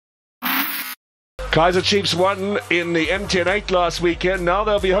Kaizer Chiefs won in the MTN8 last weekend. Now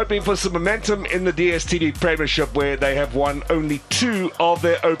they'll be hoping for some momentum in the DStv Premiership, where they have won only 2 of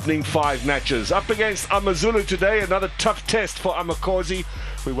their opening 5 matches. Up against AmaZulu today, another tough test for Amakosi.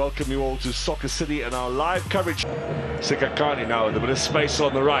 We welcome you all to Soccer City and our live coverage. Sikakani now with a bit of space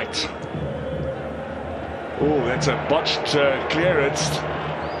on the right. Oh, that's a botched clearance.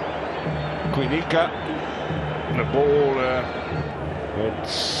 Quinika, the ball went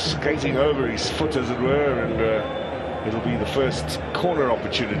skating over his foot, as it were, and it'll be the first corner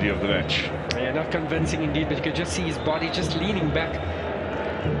opportunity of the match. Yeah, not convincing indeed, but you could just see his body just leaning back.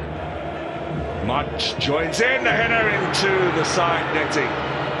 Mach joins in, the header into the side netting.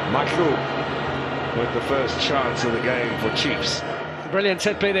 Matlou with the first chance of the game for Chiefs. Brilliant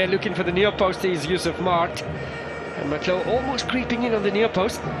set play there, looking for the near post. Is Yusuf marked, and Matlou almost creeping in on the near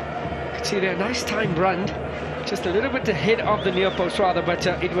post. You can see there, nice timed run, just a little bit ahead of the near post rather, but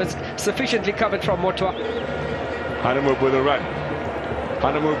it was sufficiently covered from Motwa. Hanamub with a run.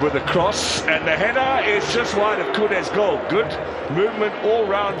 Hanamub with a cross, and the header is just wide of Kune's goal. Good movement all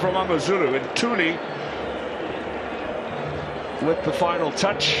round from AmaZulu, and Thuli with the final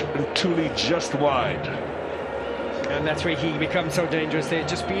touch, and Thuli just wide. And that's where he becomes so dangerous there,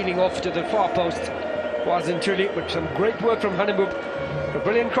 just peeling off to the far post. Was Thuli with some great work from Hanamub. A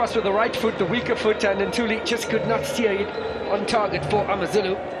brilliant cross with the right foot, the weaker foot, and Thuli just could not steer it on target for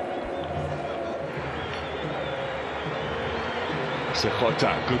AmaZulu.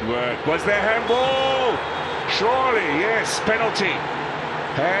 Sekhota, good work. Was there handball? Surely, yes, penalty.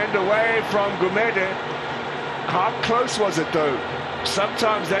 Hand away from Gumede. How close was it though?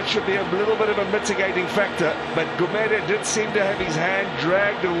 Sometimes that should be a little bit of a mitigating factor, but Gumede did seem to have his hand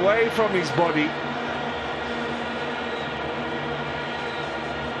dragged away from his body.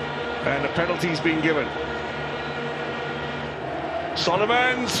 And a penalty's been given.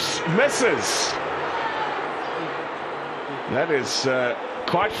 Solomons misses. That is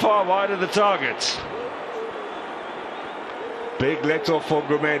quite far wide of the target. Big let-off for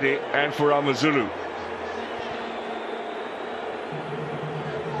Gumede and for AmaZulu.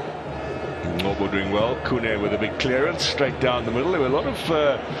 Nobo doing well. Kune with a big clearance straight down the middle. There were a lot of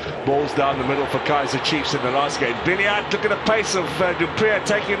balls down the middle for Kaizer Chiefs in the last game. Billiard, look at the pace of Dupree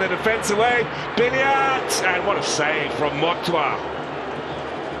taking the defence away. Billiard, and what a save from Motwa.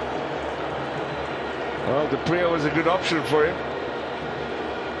 Well, Dupree was a good option for him.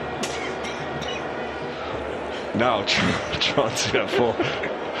 Now chance here for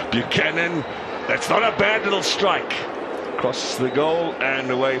Buchanan. That's not a bad little strike. Across the goal and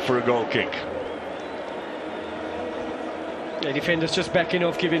away for a goal kick. The defenders just backing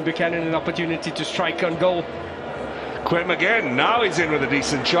off, giving Buchanan an opportunity to strike on goal. Quem again, now he's in with a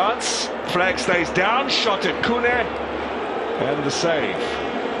decent chance. Flag stays down, shot at Kune, and the save.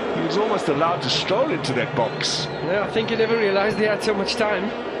 He was almost allowed to stroll into that box. Yeah, I think he never realised they had so much time.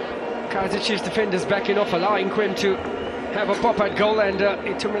 Kaizer Chiefs defenders backing off, allowing Quem to have a pop at goal, and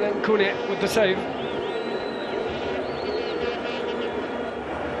Itumilan Kune with the save.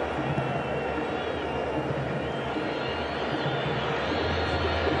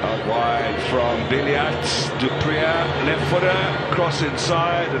 Out wide from Billiard, Dupree, left footer, cross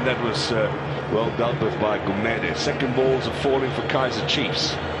inside, and that was well dealt with by Gumede. Second balls are falling for Kaizer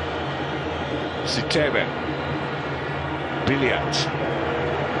Chiefs. Sitebe, Billiard.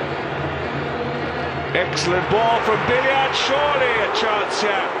 Excellent ball from Billiard, surely a chance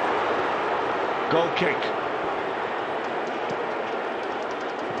here. Goal kick.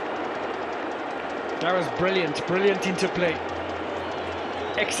 That was brilliant, brilliant interplay.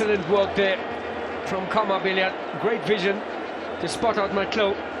 Excellent work there from Kama Billiard. Great vision to spot out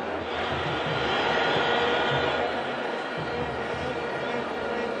Matlou.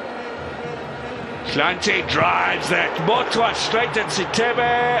 Slanty drives that. Motwa straight at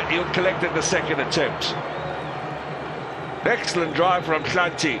Sitebe. He'll collect in the second attempt. Excellent drive from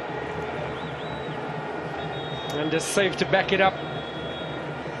Slanty. And a save to back it up.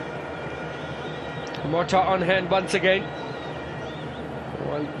 Motwa on hand once again.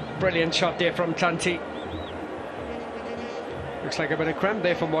 One brilliant shot there from Tanti. Looks like a bit of cramp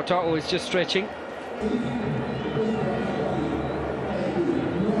there for Motwa, or he's just stretching.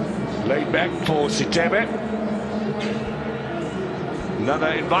 Laid back for Sitebe.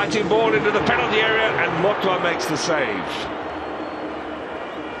 Another inviting ball into the penalty area, and Motwa makes the save.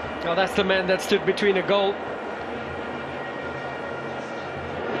 Now that's the man that stood between a goal.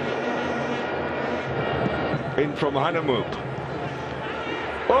 In from Hanamub.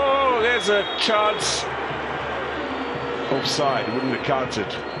 Oh, there's a chance. Offside, wouldn't have counted.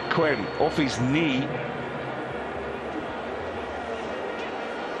 Quem off his knee.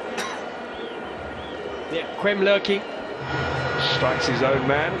 Yeah, Quem lurking. Strikes his own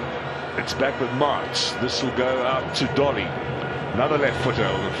man. It's back with Marks. This will go out to Dolly. Another left footer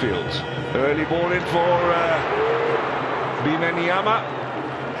on the field. Early ball in for Bimanyama.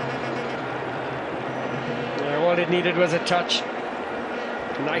 All it needed was a touch.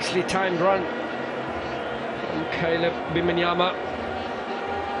 Nicely timed run from Caleb Bimanyama.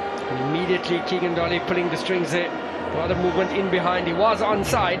 Immediately Keegan Dolly pulling the strings there. A lot of movement in behind. He was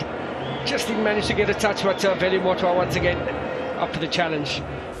onside. Just didn't manage to get a touch, but Velimotwa once again up for the challenge.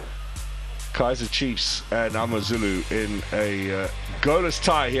 Kaizer Chiefs and AmaZulu in a goalless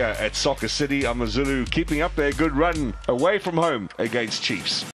tie here at Soccer City. AmaZulu keeping up their good run away from home against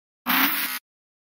Chiefs.